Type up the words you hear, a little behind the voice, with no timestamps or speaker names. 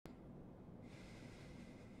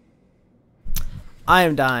I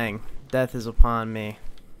am dying. Death is upon me.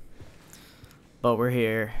 But we're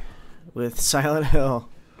here with Silent Hill.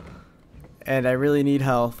 And I really need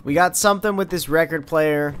health. We got something with this record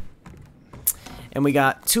player. And we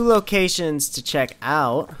got 2 locations to check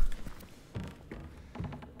out.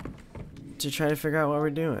 To try to figure out what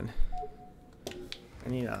we're doing. I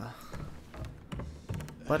need a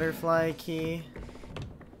butterfly key.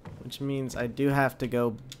 Which means I do have to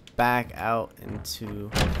go back out into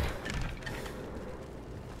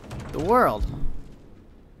the world.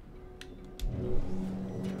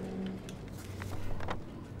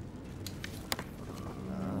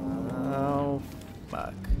 Oh,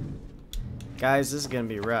 fuck. Guys, this is gonna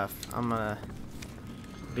be rough. I'm gonna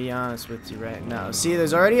be honest with you right now. See,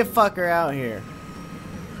 there's already a fucker out here.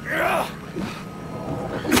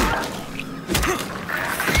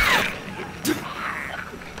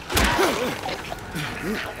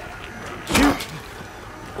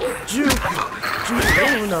 Juke!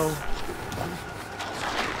 Oh no.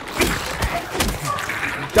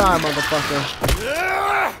 Die, motherfucker.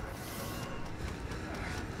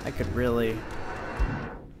 I could really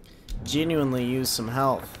genuinely use some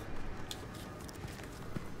health.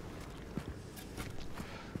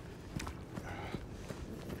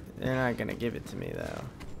 They're not gonna give it to me though.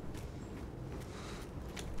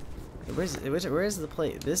 Where's the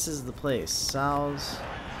place? This is the place. Sal's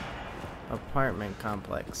apartment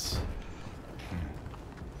complex.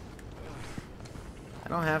 I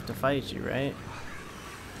don't have to fight you, right?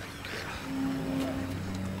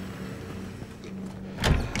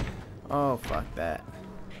 Oh, fuck that.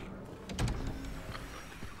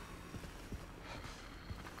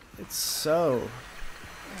 It's so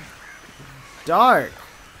dark.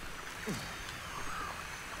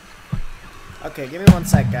 Okay, give me 1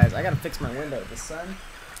 sec, guys. I gotta fix my window. The sun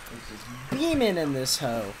is just beaming in this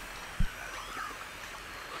hoe.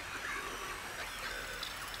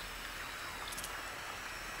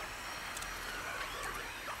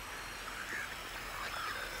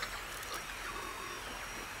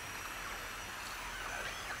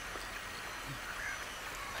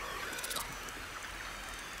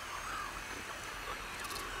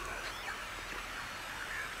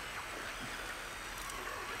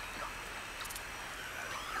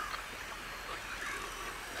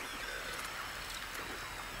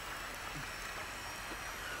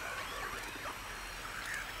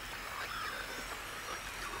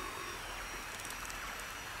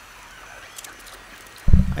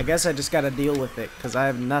 I guess I just gotta deal with it, because I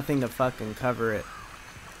have nothing to fucking cover it.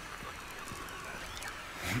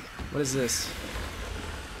 What is this?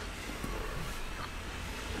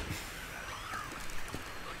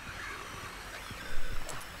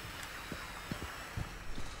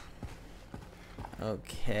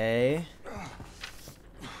 Okay.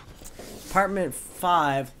 Apartment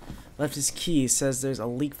 5 left his key. Says there's a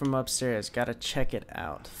leak from upstairs. Gotta check it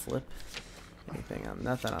out. Flip. Anything on?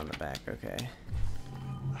 Nothing on the back. Okay.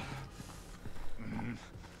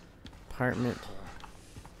 Apartment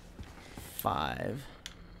 5.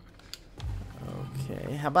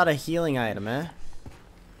 Okay. How about a healing item, eh?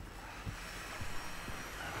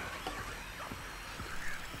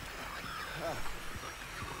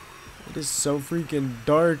 It is so freaking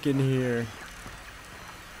dark in here.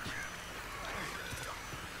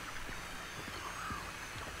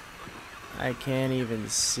 I can't even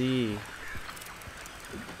see.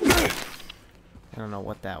 I don't know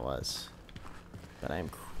what that was, but I'm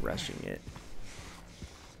crushing it.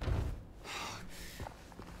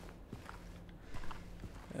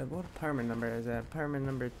 What apartment number is that? Apartment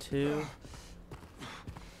number 2.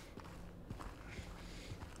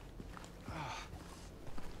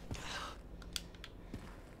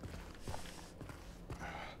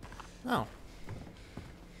 Oh.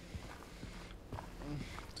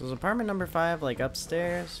 So is apartment number 5 like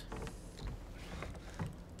upstairs?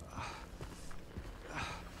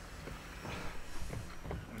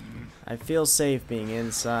 I feel safe being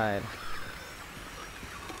inside.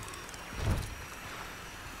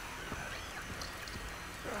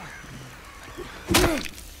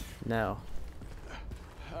 No.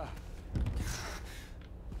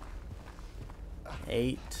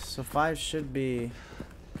 8. So 5 should be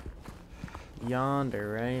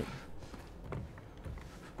yonder, right?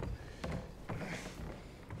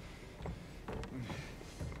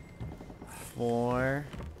 Four.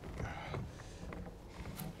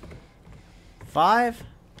 5.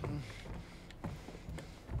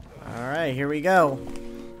 Alright, here we go.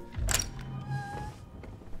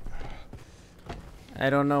 I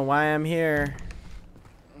don't know why I'm here.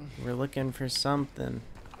 We're looking for something.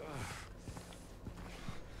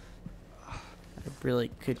 I really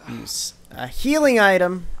could use a healing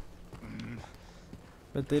item.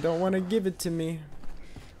 But they don't want to give it to me.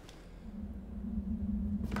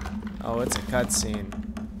 Oh, it's a cutscene.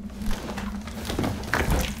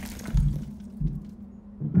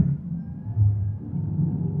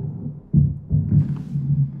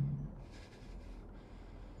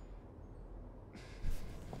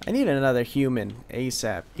 I need another human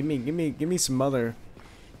ASAP. Give me some other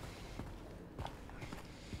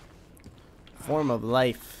form of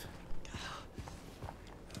life.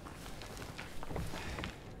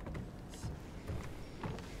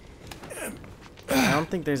 I don't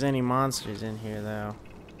think there's any monsters in here though.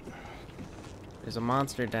 There's a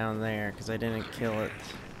monster down there because I didn't kill it.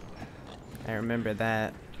 I remember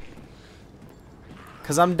that.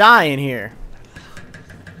 Because I'm dying here.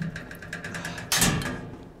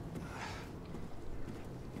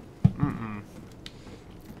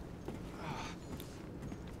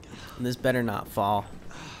 This better not fall.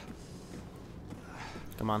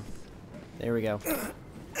 Come on. There we go.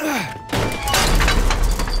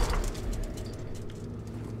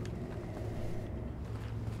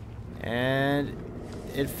 And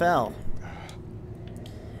it fell.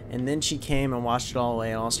 And then she came and washed it all away,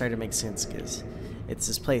 and it all started to make sense because it's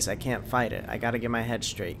this place. I can't fight it. I gotta get my head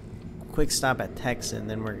straight. Quick stop at Texan,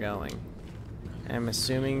 then we're going. I'm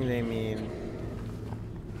assuming they mean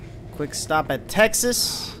quick stop at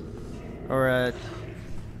Texas? Or a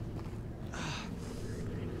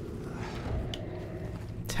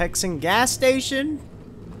Texan gas station?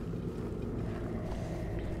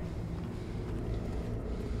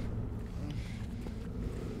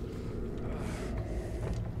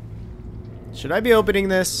 Should I be opening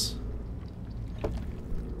this?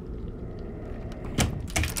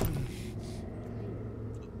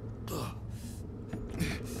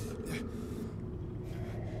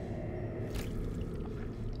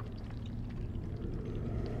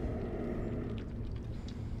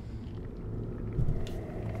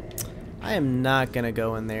 I am not gonna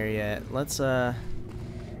go in there yet. Let's what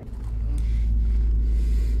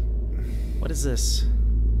is this?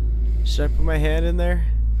 Should I put my hand in there?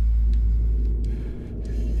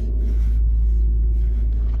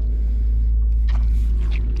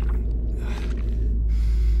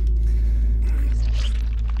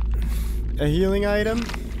 A healing item?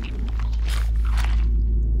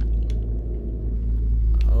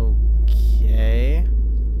 Okay.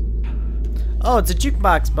 Oh, it's a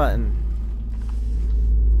jukebox button.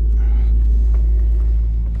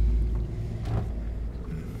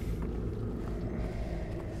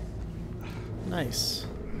 Nice.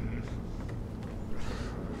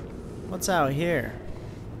 What's out here?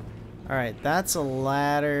 Alright, that's a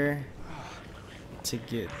ladder to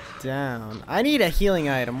get down. I need a healing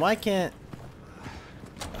item. Why can't...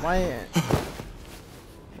 Why...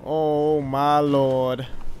 Oh my lord.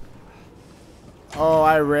 Oh,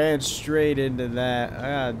 I ran straight into that.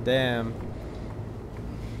 God damn.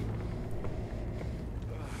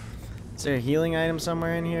 Is there a healing item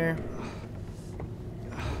somewhere in here?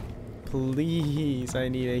 Please, I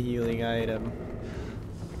need a healing item.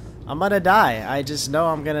 I'm gonna die. I just know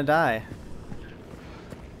I'm gonna die.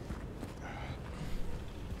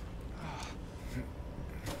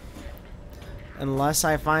 Unless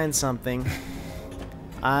I find something,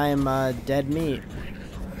 I'm dead meat.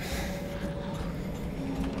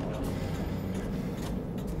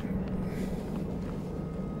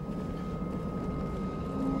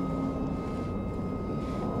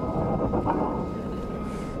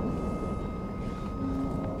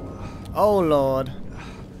 Oh Lord,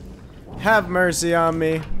 have mercy on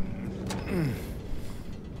me.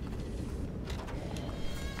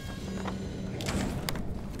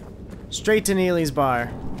 Straight to Neely's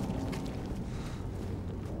bar.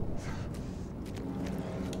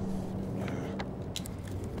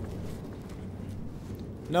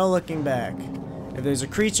 No looking back. If there's a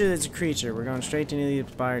creature, there's a creature. We're going straight to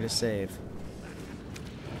Neely's bar to save.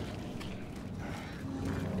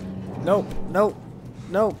 Nope, nope,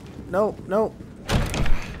 nope, nope, nope.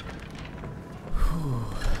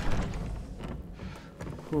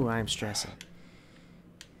 Ooh, I'm stressing.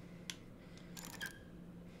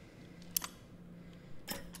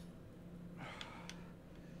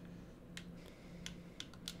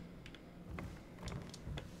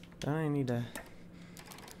 Don't I need to...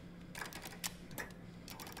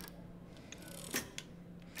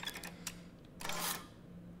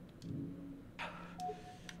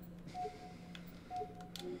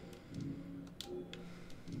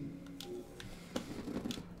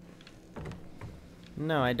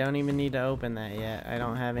 No, I don't even need to open that yet. I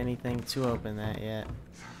don't have anything to open that yet.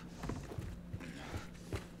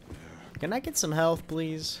 Can I get some health,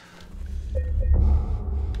 please?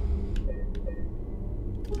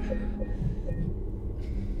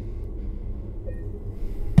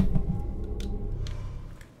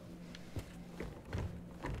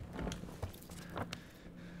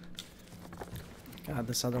 God,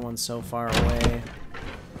 this other one's so far away.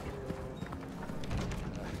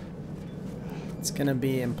 It's gonna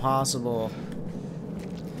be impossible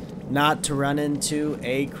not to run into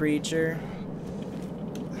a creature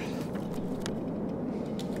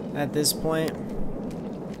at this point.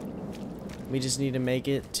 We just need to make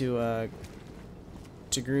it to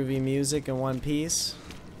groovy music in one piece.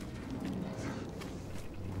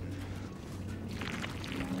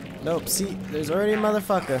 Nope, see, there's already a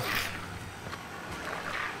motherfucker.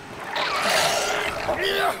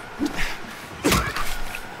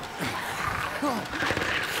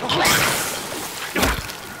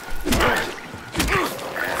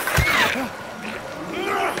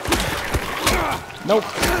 Nope.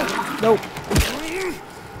 Nope.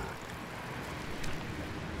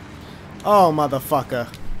 Oh, motherfucker.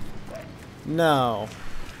 No.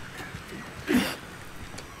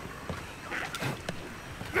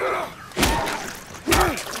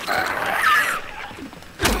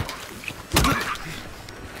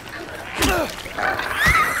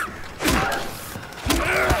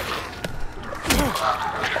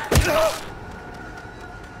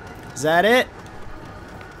 Is that it?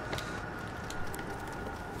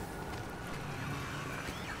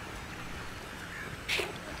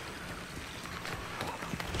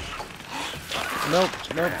 Nope,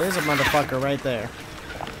 nope, there's a motherfucker right there.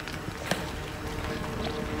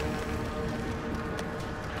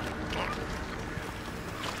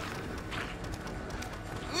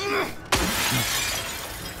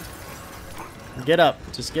 Get up,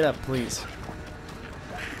 just get up, please.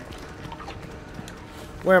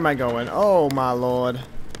 Where am I going? Oh my lord.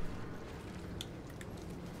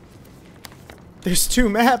 There's 2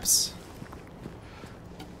 maps.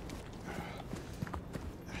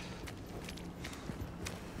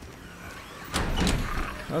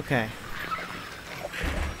 Okay.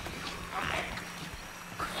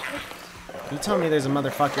 You tell me there's a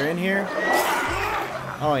motherfucker in here?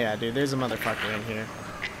 Oh yeah, dude, there's a motherfucker in here.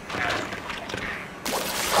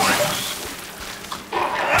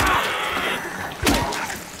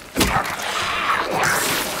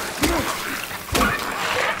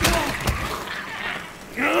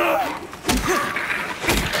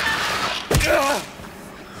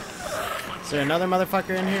 Is there another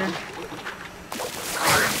motherfucker in here?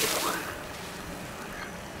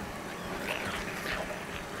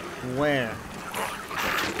 Where?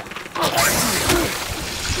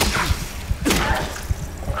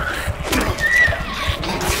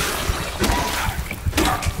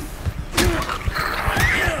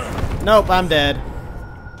 Nope, I'm dead.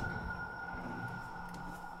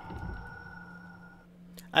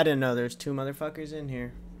 I didn't know there's 2 motherfuckers in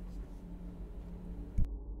here.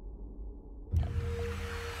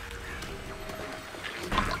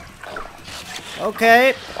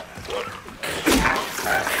 Okay.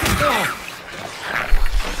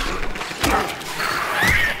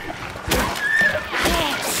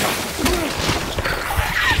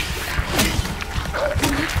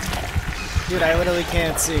 Dude, I literally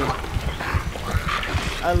can't see.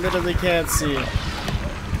 I literally can't see.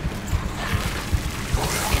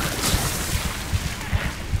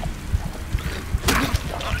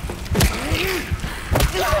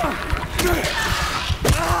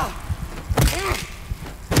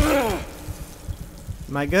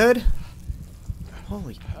 Am I good?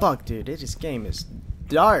 Holy fuck, dude. This game is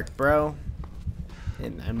dark, bro.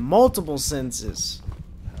 In multiple senses.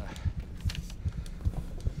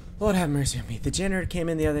 Lord have mercy on me. The janitor came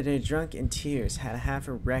in the other day drunk in tears. Had half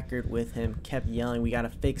a record with him. Kept yelling, we gotta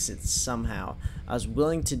fix it somehow. I was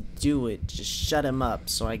willing to do it. Just shut him up.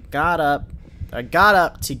 So I got up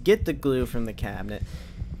to get the glue from the cabinet.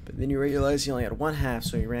 But then you realize he only had 1/2,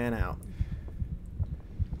 so he ran out.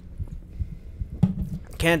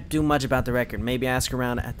 Can't do much about the record. Maybe ask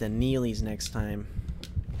around at the Neely's next time.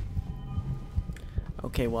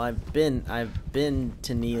 Okay, well I've been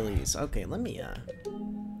to Neely's. Okay, let me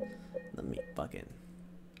fucking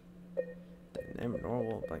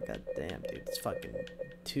normal, but goddamn, dude, it's fucking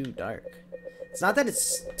too dark. It's not that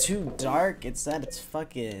it's too dark, it's that it's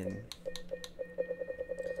fucking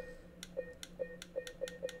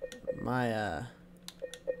my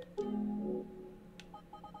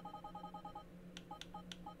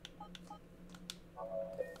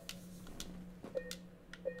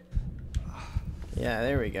yeah,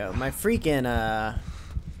 there we go. My freaking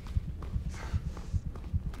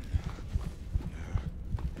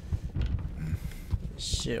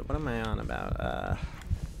shit, what am I on about?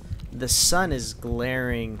 The sun is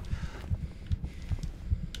glaring.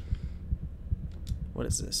 What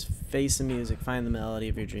is this? Face the music, find the melody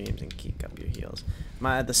of your dreams, and kick up your heels.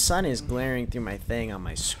 The sun is glaring through my thing on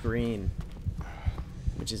my screen,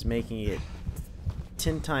 which is making it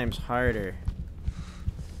 10 times harder.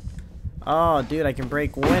 Oh, dude, I can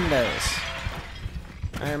break windows.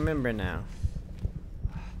 I remember now.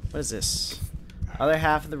 What is this? Other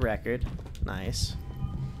half of the record. Nice.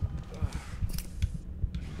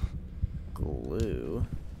 Glue.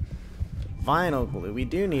 Vinyl glue. We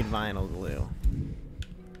do need vinyl glue.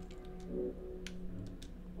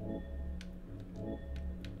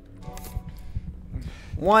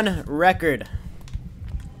 One record.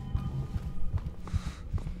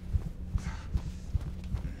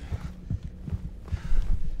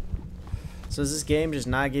 So does this game just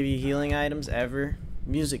not give you healing items ever?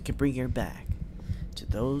 Music can bring you back to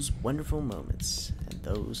those wonderful moments and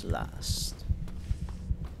those lost.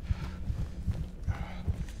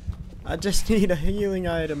 I just need a healing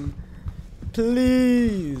item.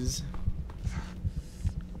 Please.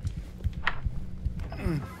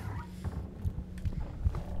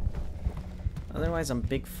 Otherwise I'm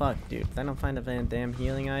big fucked, dude. If I don't find a damn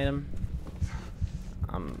healing item,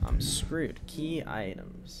 I'm screwed. Key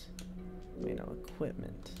items. Wait, no,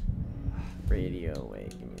 equipment. Radio, wait,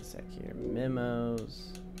 give me a sec here.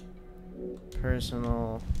 Memos.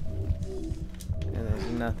 Personal. And there's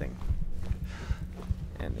nothing.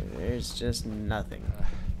 And there's just nothing.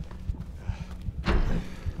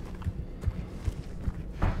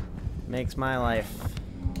 Makes my life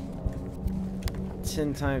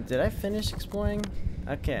 10 times. Did I finish exploring?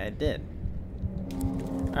 Okay, I did.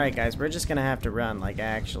 Alright guys, we're just gonna have to run, like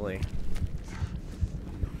actually.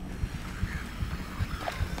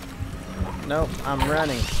 Nope, I'm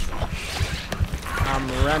running.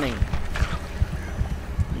 I'm running.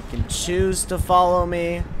 You can choose to follow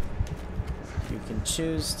me. You can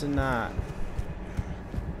choose to not.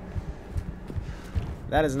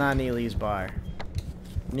 That is not Neely's bar.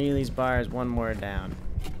 Neely's bar is one more down.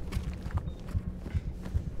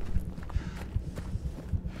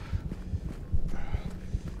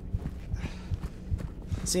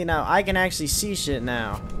 See, now I can actually see shit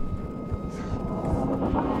now.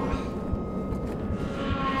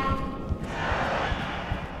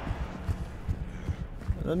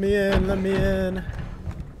 Let me in, let me in.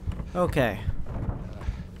 Okay.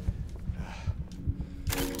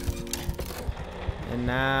 And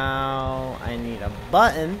now I need a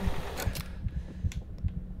button.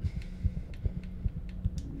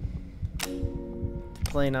 To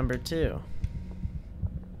play number 2.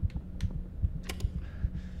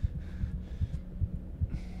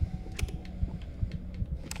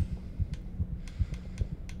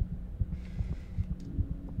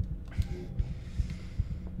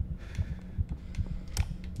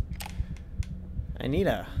 I need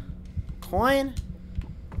a coin?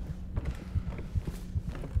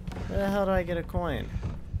 Where the hell do I get a coin?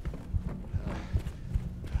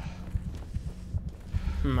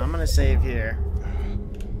 I'm gonna save here.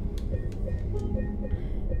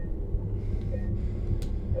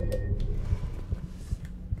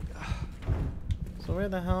 So where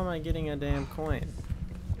the hell am I getting a damn coin?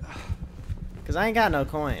 Cause I ain't got no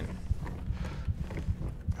coin.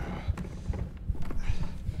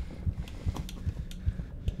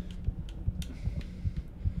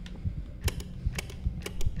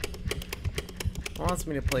 Wants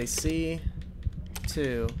me to play C2.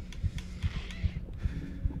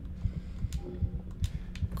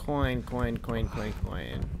 Coin, coin, coin, coin,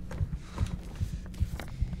 coin.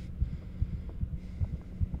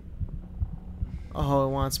 Oh,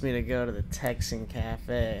 it wants me to go to the Texan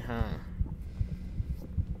Cafe, huh?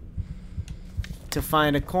 To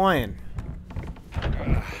find a coin.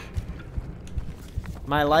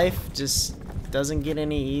 My life just doesn't get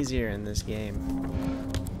any easier in this game.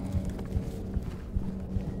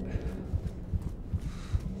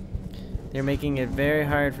 They're making it very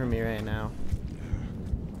hard for me right now.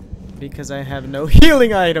 Because I have no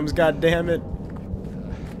healing items, god damn it.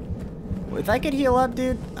 If I could heal up,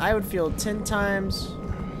 dude, I would feel 10 times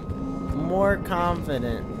more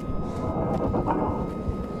confident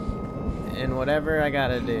in whatever I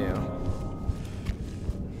gotta do.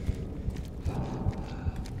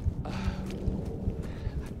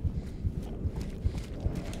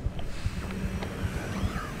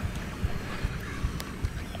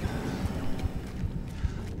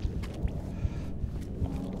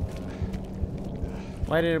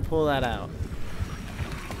 Why did it pull that out?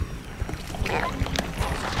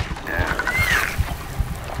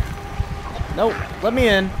 Nope, let me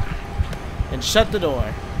in and shut the door.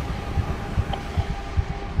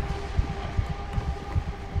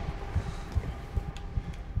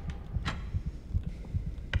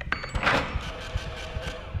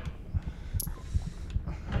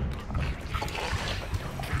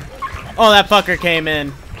 Oh, that fucker came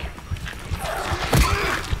in.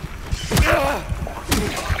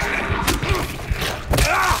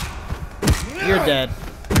 you're dead.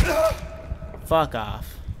 Fuck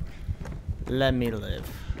off. Let me live.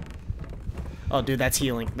 Oh, dude, that's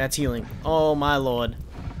healing. That's healing. Oh, my lord.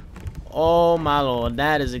 Oh, my lord.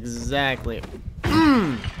 That is exactly...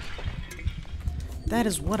 That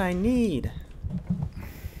is what I need.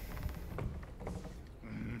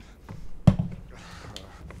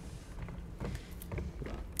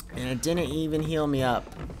 And it didn't even heal me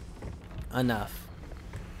up enough.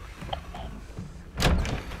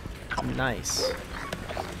 Nice.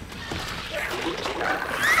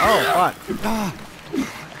 Oh, fuck.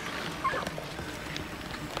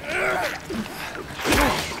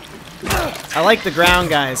 I like the ground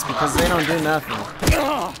guys because they don't do nothing.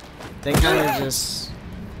 They kind of just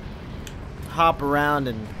hop around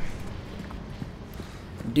and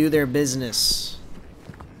do their business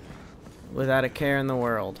without a care in the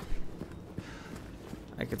world.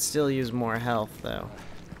 I could still use more health though.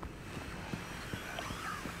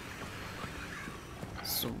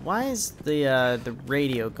 So why is the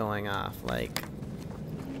radio going off? Like,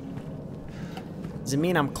 does it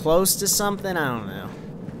mean I'm close to something? I don't know.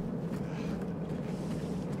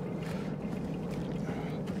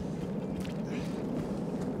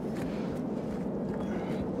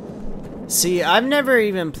 See, I've never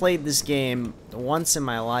even played this game once in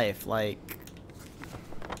my life. Like,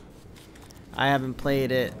 I haven't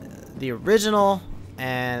played it, the original,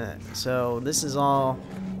 and so this is all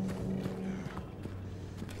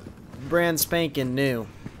brand spanking new.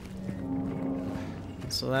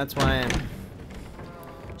 So that's why I'm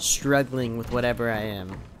struggling with whatever I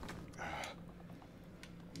am.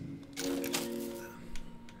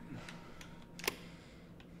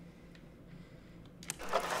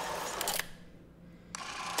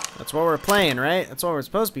 That's what we're playing, right? That's what we're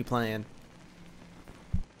supposed to be playing.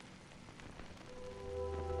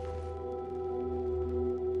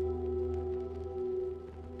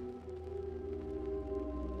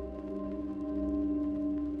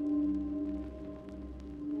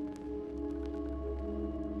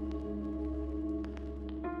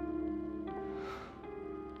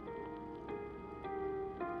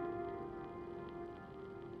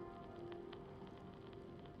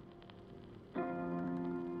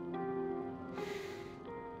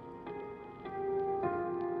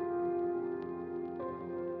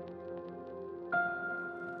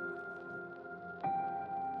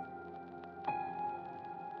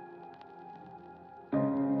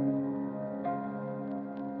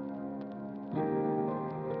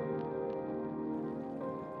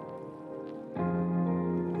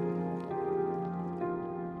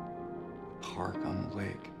 Park on the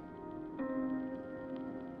lake.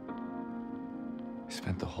 We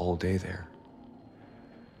spent the whole day there.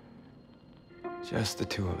 Just the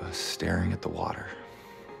two of us staring at the water.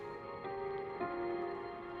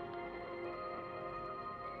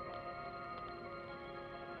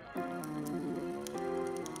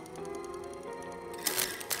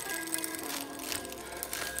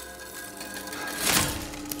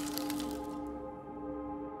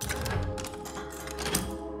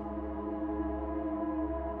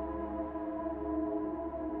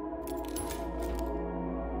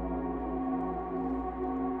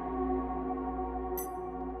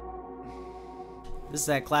 This is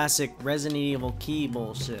that classic Resident Evil key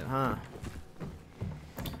bullshit, huh?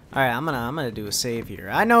 Alright, I'm gonna do a save here.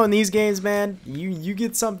 I know in these games, man, you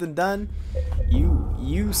get something done,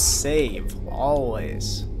 you save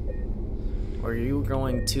always. Or you're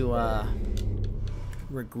going to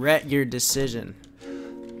regret your decision.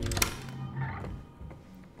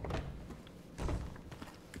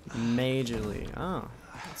 Majorly. Oh,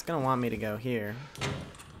 it's gonna want me to go here.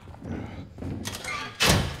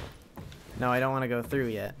 No, I don't want to go through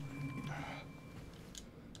yet.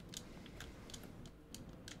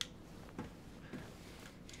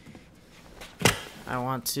 I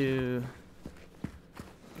want to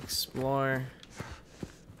explore.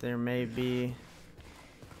 There may be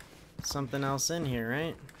something else in here,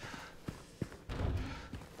 right?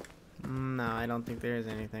 No, I don't think there is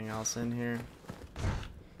anything else in here.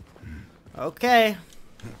 Okay.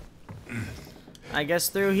 I guess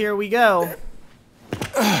through here we go.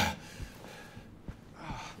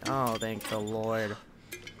 Oh, thank the Lord.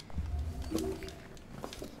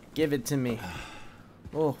 Give it to me.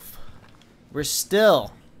 Oof. We're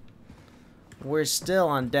still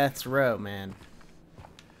on death's row, man.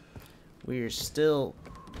 We are still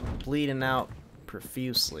bleeding out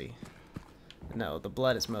profusely. No, the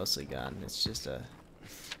blood is mostly gone. It's just a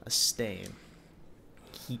stain.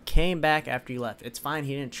 He came back after you left. It's fine.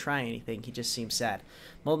 He didn't try anything. He just seemed sad.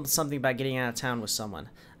 Mumbled something about getting out of town with someone.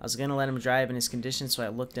 I was going to let him drive in his condition, so I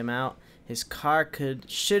looked him out. His car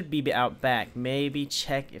should be out back. Maybe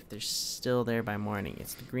check if they're still there by morning.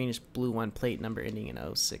 It's the greenish blue one, plate number ending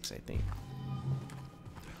in 06, I think.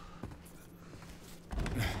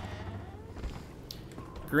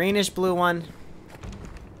 Greenish blue one,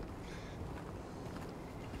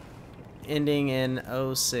 ending in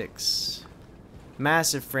 06.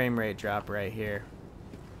 Massive frame rate drop right here.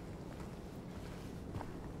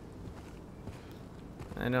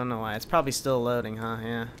 I don't know why. It's probably still loading, huh?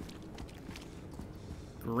 Yeah.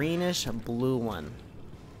 Greenish blue one,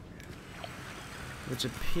 which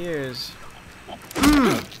appears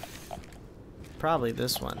probably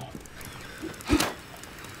this one.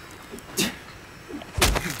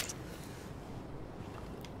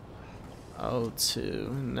 Oh, 02.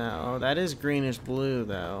 No, that is greenish blue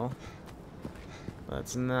though.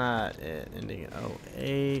 That's not it. Ending in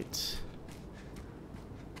 08.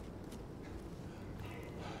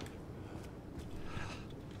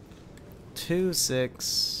 Two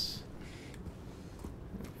 6.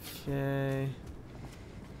 Okay.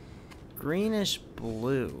 Greenish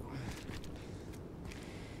blue.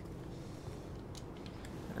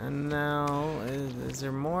 And now, is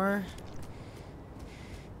there more?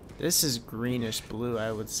 This is greenish blue,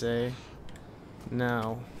 I would say.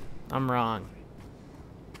 No, I'm wrong.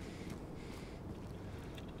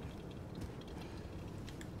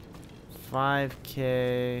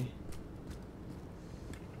 $5K.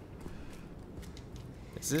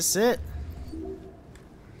 Is this it?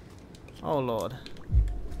 Oh Lord.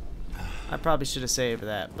 I probably should have saved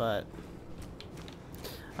that, but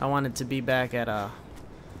I wanted to be back at a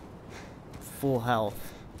full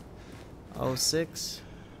health. 06.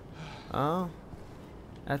 Oh,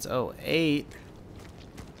 that's 08.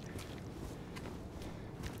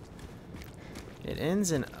 It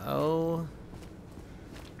ends in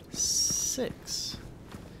 06.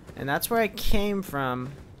 And that's where I came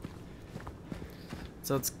from.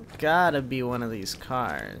 So it's gotta be one of these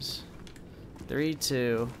cars. 3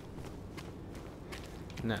 2.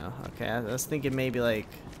 No, okay, I was thinking maybe like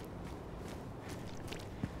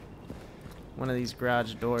one of these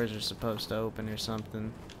garage doors are supposed to open or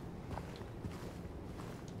something.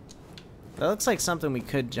 That looks like something we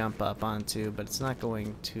could jump up onto, but it's not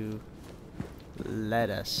going to let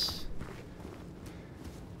us.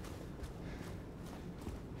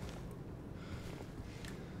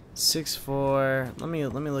 Six, 4. Let me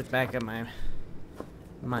look back at my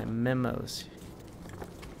memos.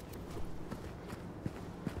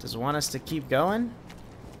 Does it want us to keep going?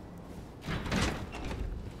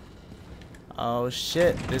 Oh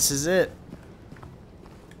shit, this is it.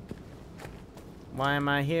 Why am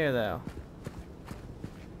I here though?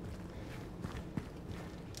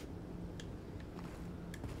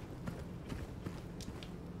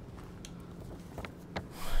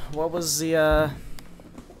 What was the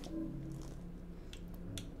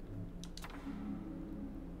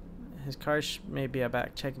his car may be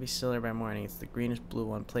back. Check if he's still there by morning. It's the greenish blue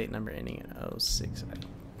one, plate number ending in 06, I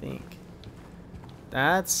think.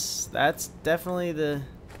 That's definitely the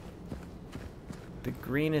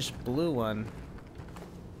greenish blue one.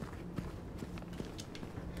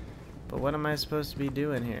 But what am I supposed to be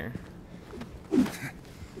doing here?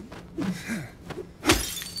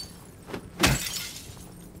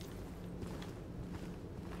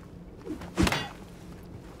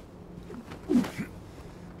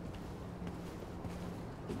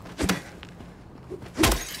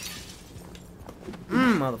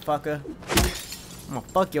 Motherfucker. I'm gonna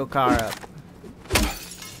fuck your car up.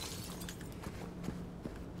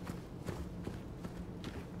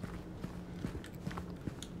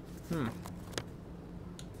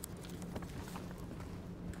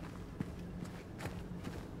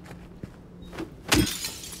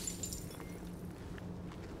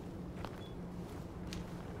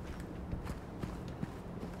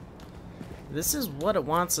 This is what it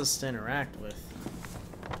wants us to interact with.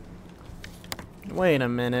 Wait a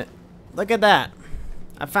minute. Look at that.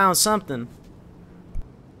 I found something.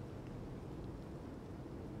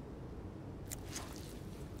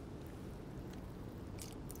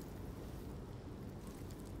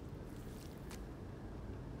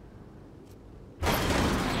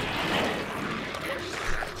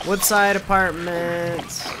 Woodside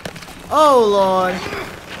Apartments. Oh Lord.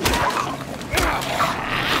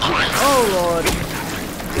 Oh Lord.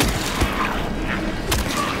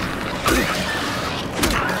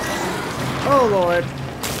 Oh Lord.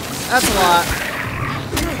 That's a lot.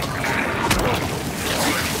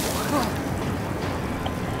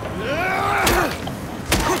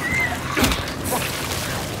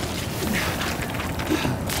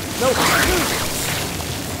 Nope.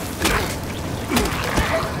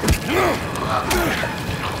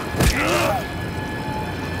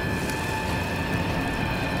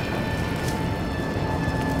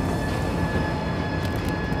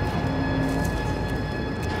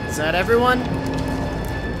 Is that everyone?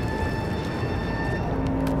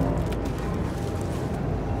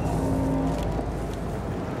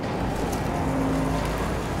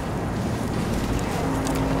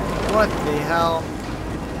 What the hell?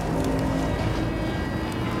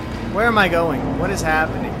 Where am I going? What is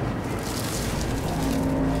happening?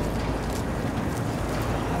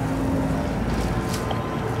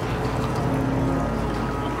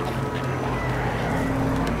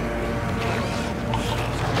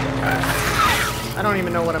 I don't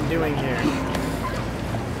even know what I'm doing here.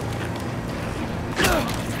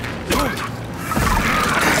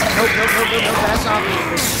 Nope, that's not me.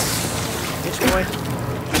 Bitch boy.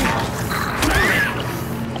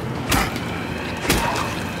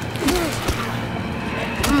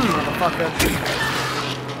 Motherfucker.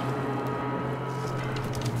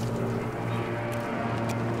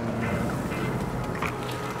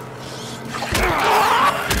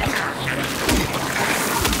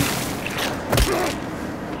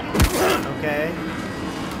 Okay.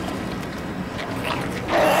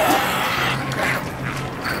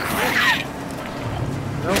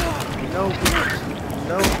 Nope. Nope.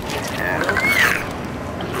 Nope.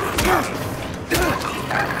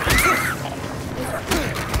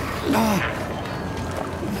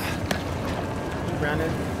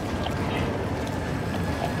 Running.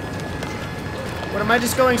 What, am I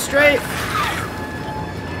just going straight?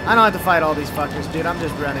 I don't have to fight all these fuckers, dude. I'm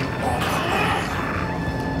just running.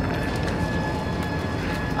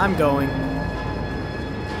 I'm going.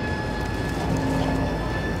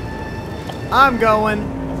 I'm going.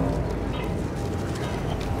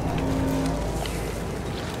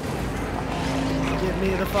 Get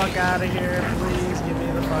me the fuck out of here, please. Get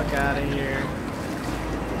me the fuck out of here.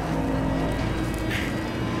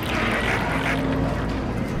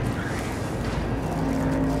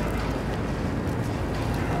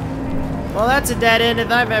 Well, that's a dead end if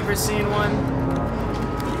I've ever seen one.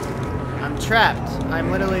 I'm trapped.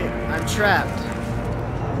 I'm trapped.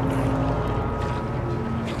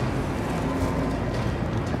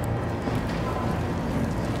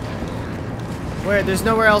 Where? There's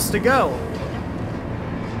nowhere else to go.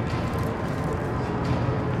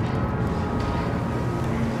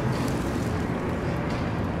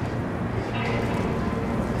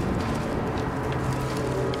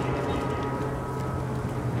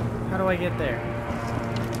 How do I get there?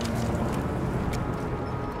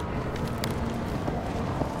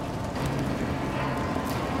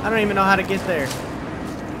 I don't even know how to get there.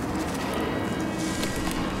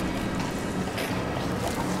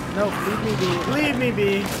 Nope, leave me be. Leave me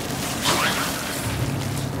be.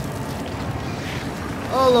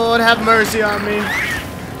 Oh Lord, have mercy on me.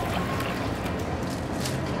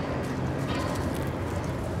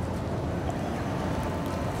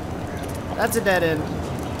 That's a dead end.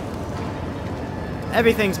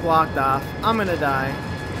 Everything's blocked off. I'm gonna die.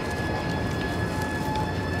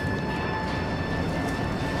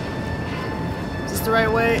 Is this the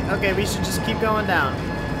right way? Okay, we should just keep going down.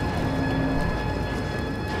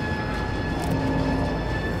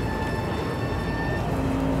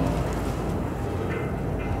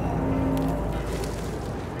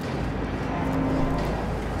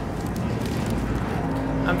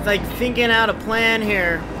 I'm like thinking out a plan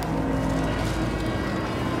here.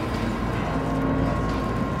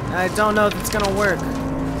 I don't know if it's gonna work,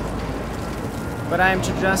 but I am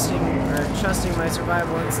trusting my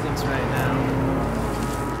survival instincts right now.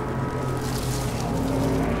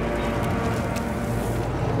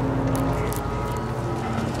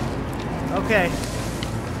 Okay,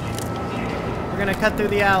 we're gonna cut through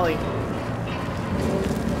the alley.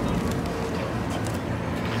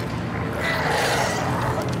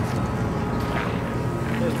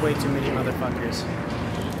 There's way too many motherfuckers.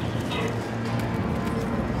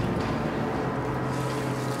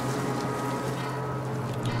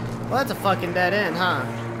 Well, that's a fucking dead end, huh?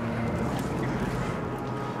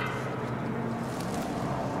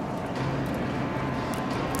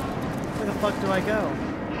 Where the fuck do I go?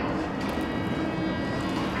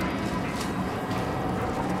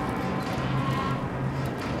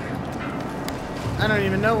 I don't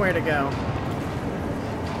even know where to go.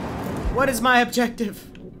 What is my objective?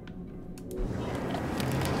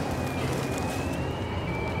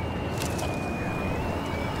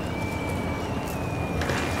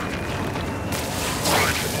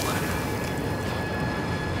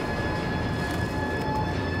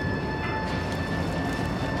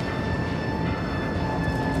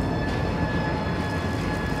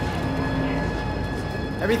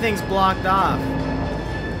 Everything's blocked off.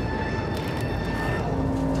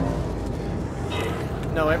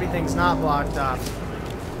 No, everything's not blocked off.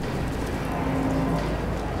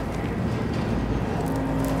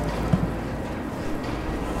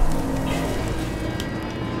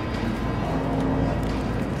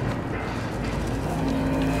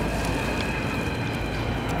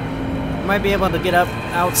 might be able to get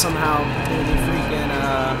out somehow through the freaking,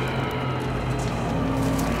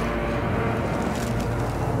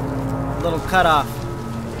 little cutoff.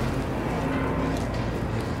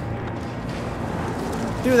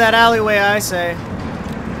 Through that alleyway, I say.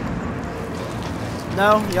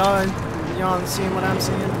 No? Y'all seeing what I'm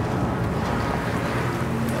seeing?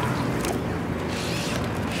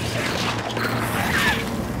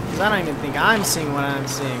 I don't even think I'm seeing what I'm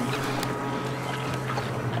seeing.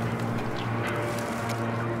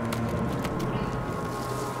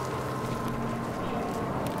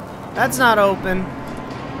 That's not open.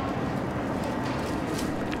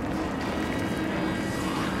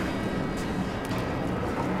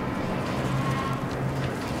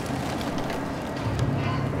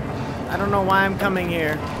 I don't know why I'm coming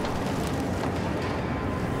here.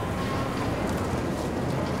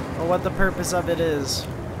 Or what the purpose of it is.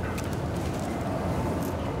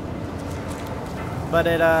 But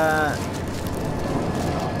it,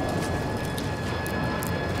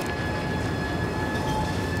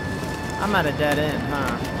 I'm at a dead end,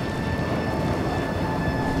 huh?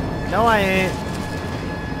 No, I ain't.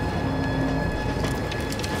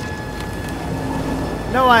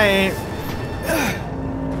 No, I ain't.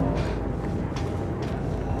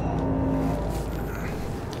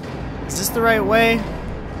 Is this the right way?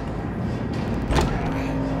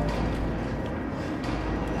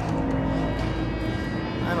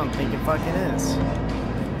 I don't think it fucking is.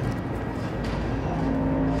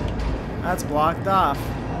 That's blocked off.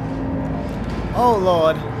 Oh,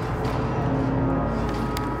 Lord.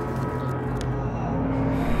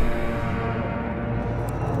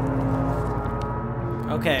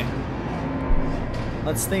 Okay.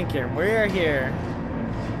 Let's think here. We're here.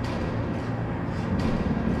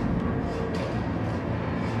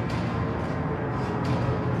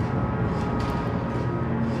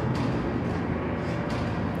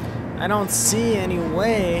 I don't see any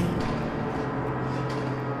way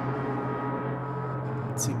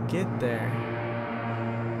to get there.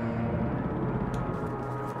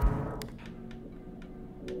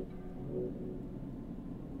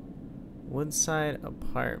 Woodside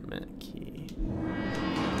apartment key.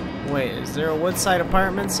 Wait, is there a Woodside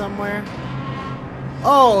apartment somewhere?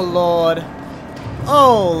 Oh, Lord.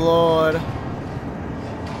 Oh, Lord.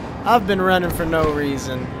 I've been running for no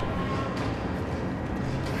reason.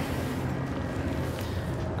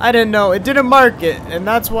 I didn't know. It didn't mark it, and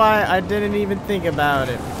that's why I didn't even think about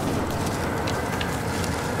it.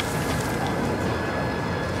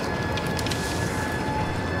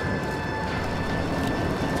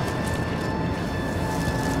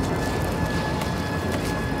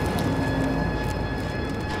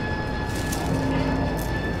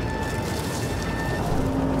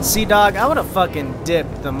 See, dog, I would have fucking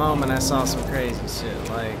dipped the moment I saw some crazy shit.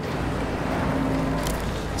 Like,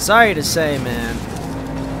 sorry to say, man,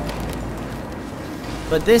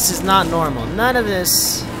 but this is not normal. None of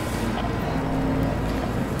this.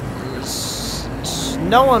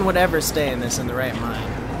 No one would ever stay in this in the right mind.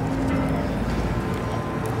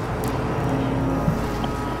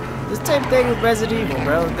 This type thing with Resident Evil,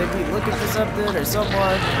 bro. They be looking for something or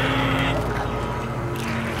someone.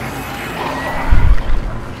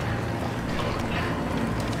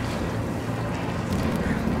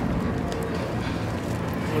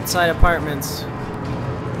 Woodside Apartments.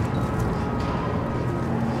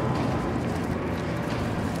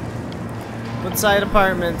 Woodside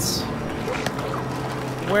Apartments.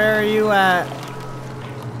 Where are you at?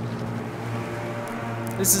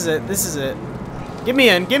 This is it. This is it. Get me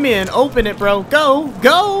in. Get me in. Open it, bro. Go.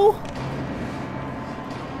 Go.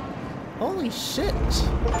 Holy shit.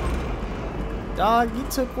 Dog, you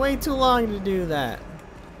took way too long to do that.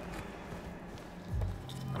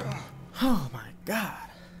 Oh my god.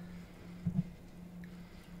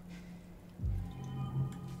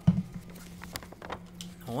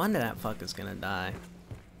 No wonder that fucker's gonna die.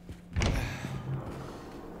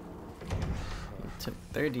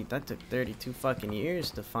 That took 32 fucking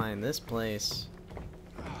years to find this place.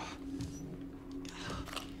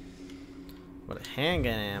 What a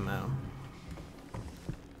handgun ammo.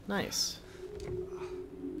 Nice.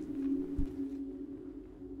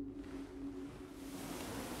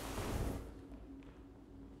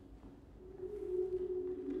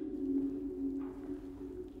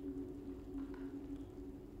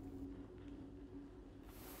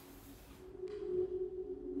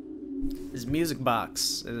 This music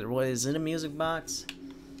box. What is in a music box?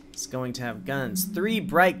 It's going to have guns. 3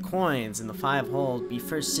 bright coins in the 5 hole. Be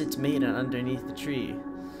first sits maiden underneath the tree.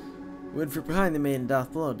 Wood for behind the maiden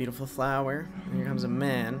doth blow. A beautiful flower. And here comes a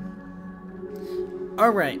man.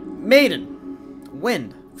 Alright. Maiden.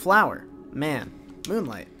 Wind. Flower. Man.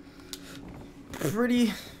 Moonlight.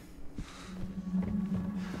 pretty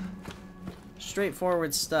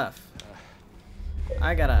straightforward stuff.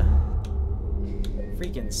 I got a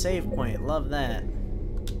freaking save point. Love that.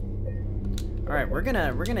 All right, we're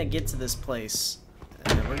gonna get to this place,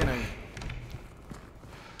 and we're gonna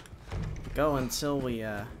go until we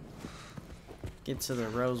get to the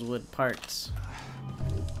Rosewood Parks.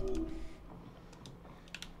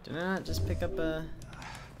 Did I not just pick up a?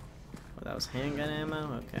 Oh, that was handgun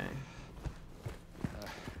ammo. Okay.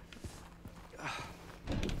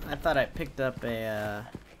 I thought I picked up a.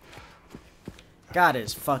 God,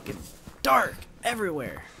 it's fucking dark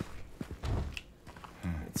everywhere.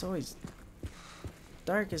 It's always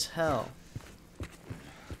dark as hell.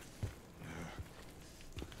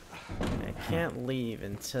 I can't leave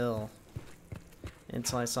until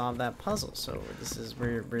I solve that puzzle. So this is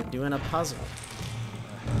we're doing a puzzle,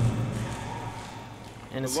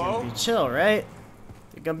 and it's gonna be chill, right?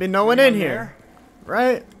 There's gonna be no one in here,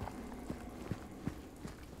 right?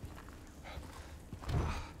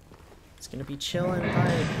 It's gonna be chill and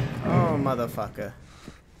vibey. Oh, motherfucker.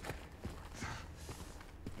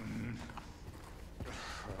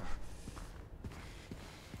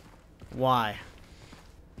 Why?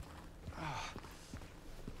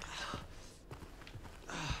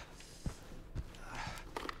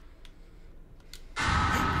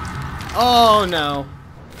 Oh no.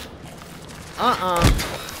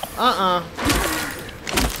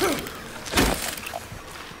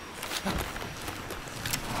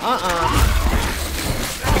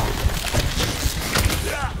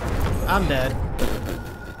 I'm dead.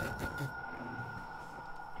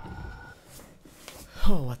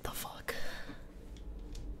 Oh, what the fuck?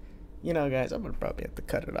 You know, guys, I'm gonna probably have to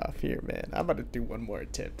cut it off here, man. I'm gonna do one more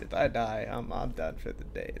attempt. If I die, I'm done for the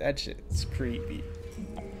day. That shit's creepy.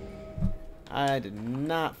 I did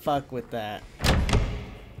not fuck with that.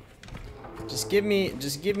 Just give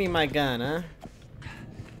me my gun, huh?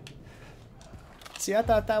 See, I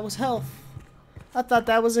thought that was health. I thought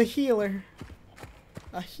that was a healer.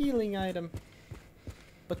 A healing item.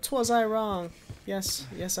 But 'twas I wrong. Yes,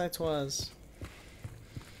 I 'twas.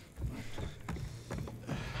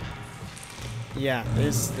 Yeah,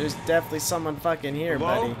 there's definitely someone fucking here,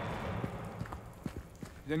 buddy.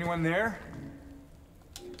 Is anyone there?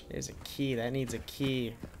 There's a key. That needs a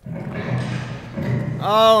key.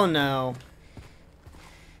 Oh no.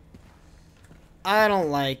 I don't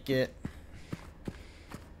like it.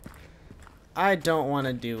 I don't want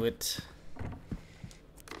to do it.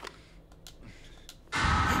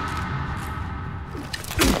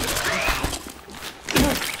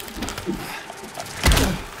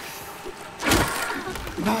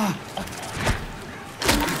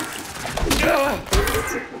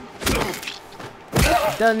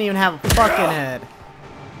 Doesn't even have a fucking head.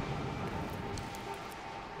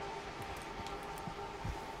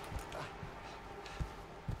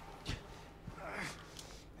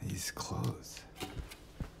 These clothes.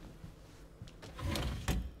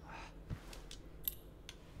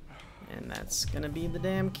 And that's gonna be the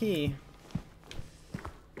damn key.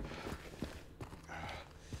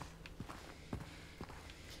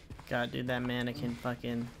 God, dude, that mannequin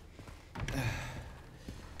fucking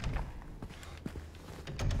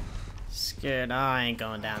scared. Oh, I ain't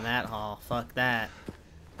going down that hall. Fuck that.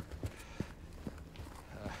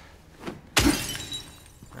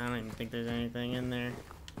 I don't even think there's anything in there.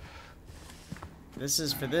 This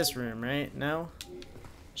is for this room, right? No?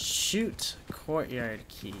 Shoot. Courtyard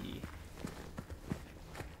key.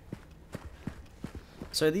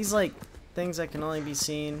 So are these like things that can only be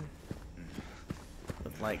seen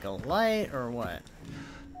with like a light or what?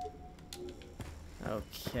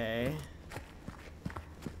 Okay.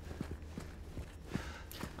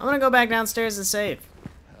 I'm gonna go back downstairs and save.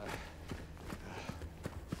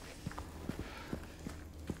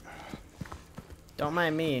 Don't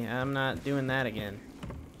mind me, I'm not doing that again.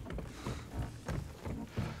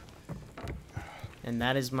 And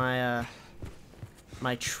that is my,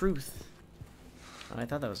 my truth. Oh, I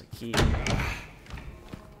thought that was a key.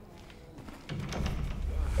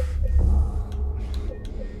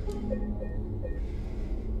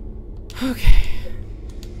 Okay.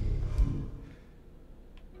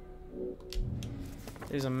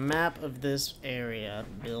 There's a map of this area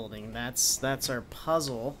building. That's our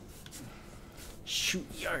puzzle. Shoot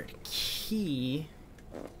yard key.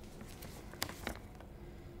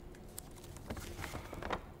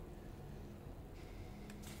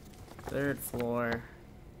 Third floor.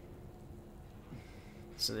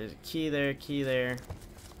 So there's a key there, key there.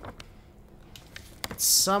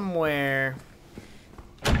 Somewhere.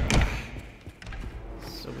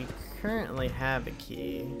 So we currently have a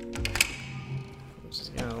key. Which is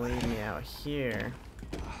gonna lead me out here.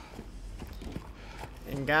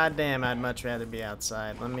 And goddamn, I'd much rather be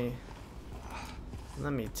outside. Let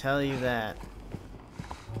me tell you that.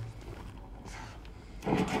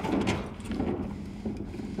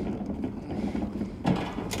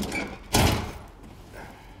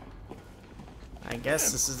 I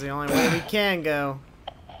guess this is the only way we can go.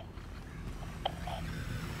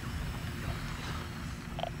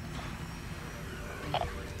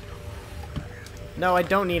 No, I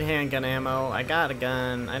don't need handgun ammo. I got a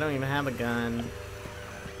gun. I don't even have a gun.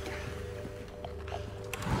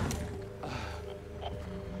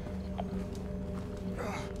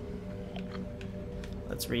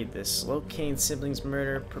 Let's read this. Locane siblings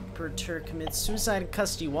murder. Perpetrator commits suicide in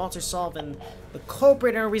custody. Walter Sullivan, the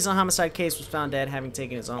culprit in a recent homicide case, was found dead, having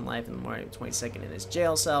taken his own life in the morning of the 22nd in his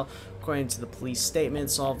jail cell. According to the police statement,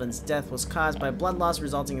 Sullivan's death was caused by blood loss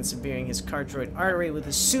resulting in severing his carotid artery with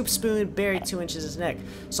a soup spoon buried 2 inches in his neck.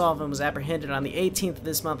 Sullivan was apprehended on the 18th of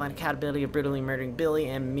this month on accountability of brutally murdering Billy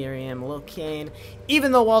and Miriam Locane,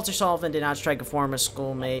 even though Walter Sullivan did not strike a former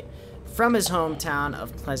schoolmate from his hometown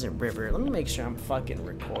of Pleasant River. Let me make sure I'm fucking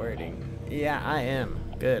recording. Yeah, I am.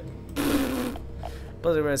 Good.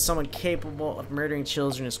 But was someone capable of murdering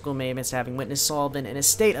children and schoolmates, having witnessed Sullivan in a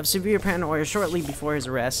state of severe paranoia shortly before his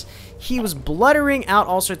arrest. He was bluttering out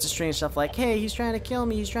all sorts of strange stuff like, hey, he's trying to kill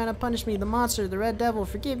me, he's trying to punish me, the monster, the red devil,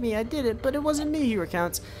 forgive me, I did it, but it wasn't me, he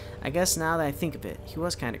recounts. I guess now that I think of it, he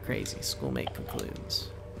was kind of crazy, schoolmate concludes.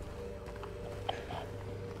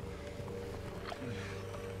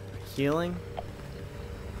 Healing?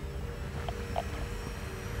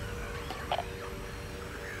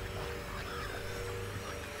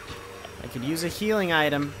 I could use a healing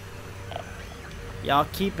item. Y'all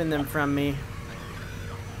keeping them from me.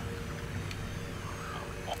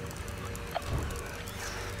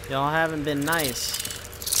 Y'all haven't been nice.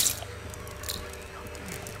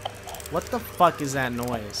 What the fuck is that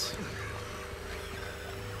noise?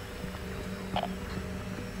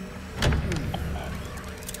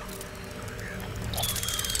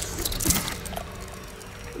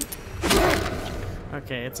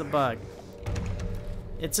 Okay, it's a bug.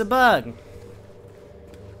 It's a bug.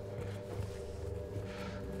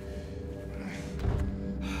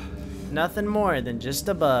 Nothing more than just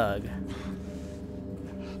a bug.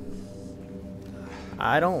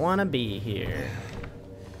 I don't want to be here.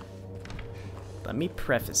 Let me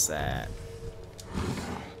preface that.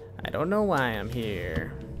 I don't know why I'm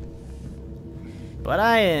here. But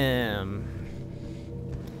I am.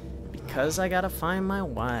 Because I gotta find my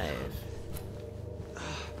wife.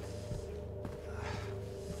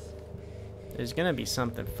 There's gonna be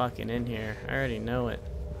something fucking in here. I already know it.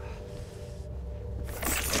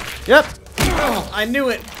 Yep! Oh, I knew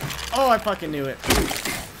it! Oh, I fucking knew it.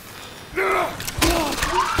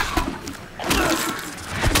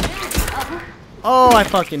 Oh, I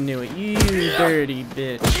fucking knew it. You dirty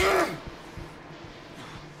bitch.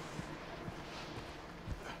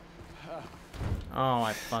 Oh,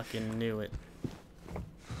 I fucking knew it.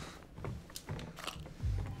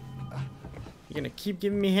 You're gonna keep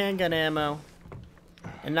giving me handgun ammo.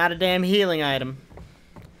 And not a damn healing item.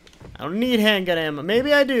 I don't need handgun ammo.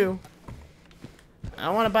 Maybe I do. I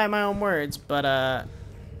don't want to bite my own words, but I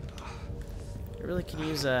really could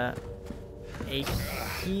use a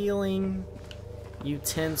healing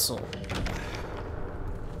utensil.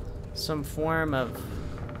 Some form of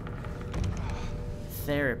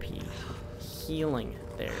therapy. Healing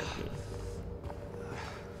therapy.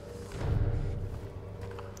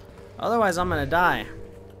 Otherwise, I'm gonna die.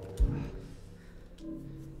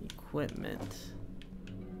 Equipment.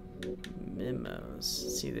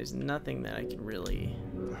 Memos. See, there's nothing that I can really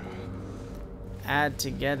add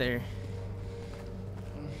together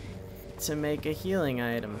to make a healing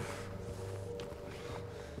item.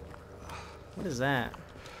 What is that?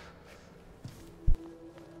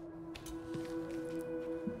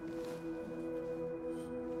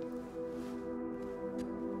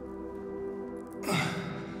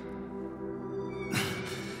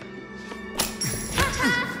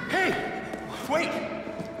 Wait!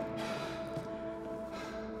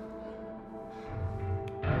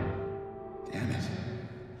 Damn it.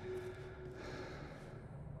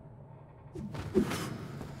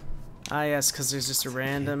 Ah, yes, because there's just a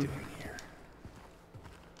random.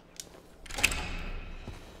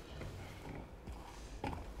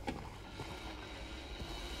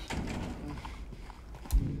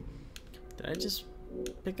 Did I just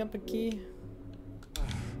pick up a key?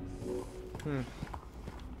 I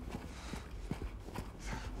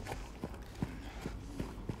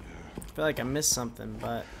feel like I missed something,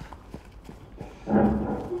 but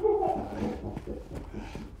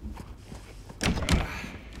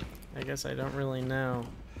I guess I don't really know.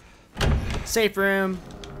 Safe room.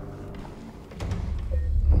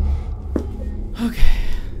 Okay.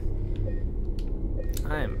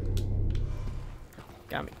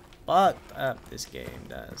 Got me fucked up, this game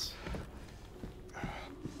does.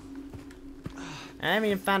 I haven't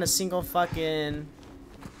even found a single fucking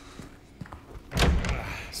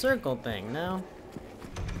circle thing, no?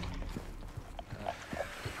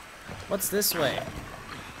 What's this way?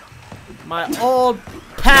 My old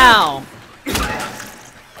pal!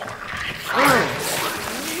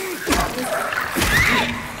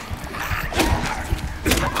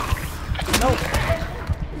 Nope.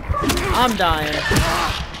 I'm dying.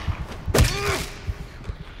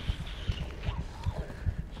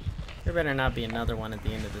 There better not be another one at the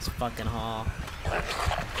end of this fucking hall.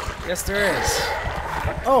 Yes, there is.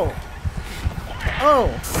 Oh! Oh!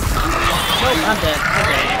 Nope, I'm dead.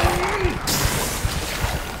 Okay.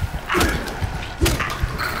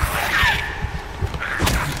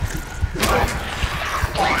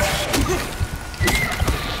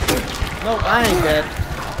 Nope, I ain't dead.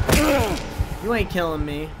 You ain't killing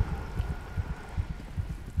me.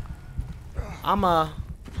 I'm a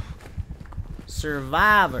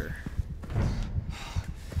survivor.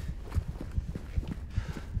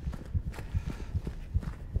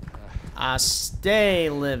 I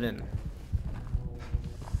stay living.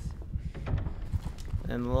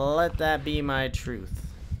 And let that be my truth.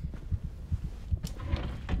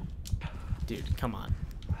 Dude, come on.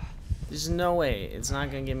 There's no way it's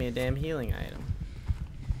not gonna give me a damn healing item.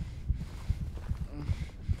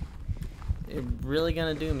 It really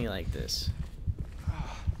gonna do me like this?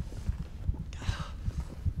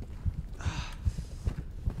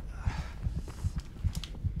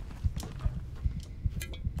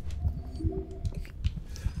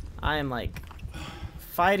 I am like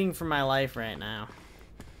fighting for my life right now.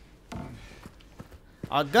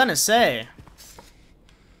 I'm gonna say.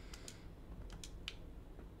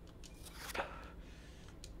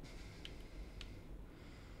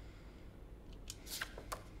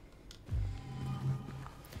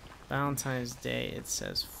 Valentine's Day, it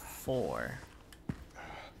says 4.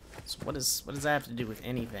 So what does that have to do with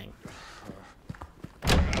anything?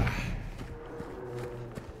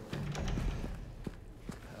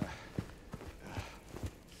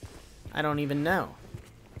 I don't even know.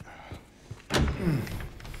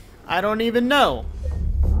 I don't even know.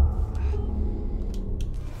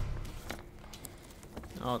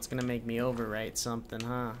 Oh, it's gonna make me overwrite something,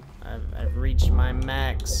 huh? I've reached my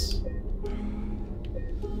max.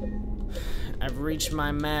 I've reached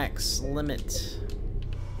my max limit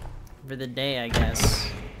for the day, I guess.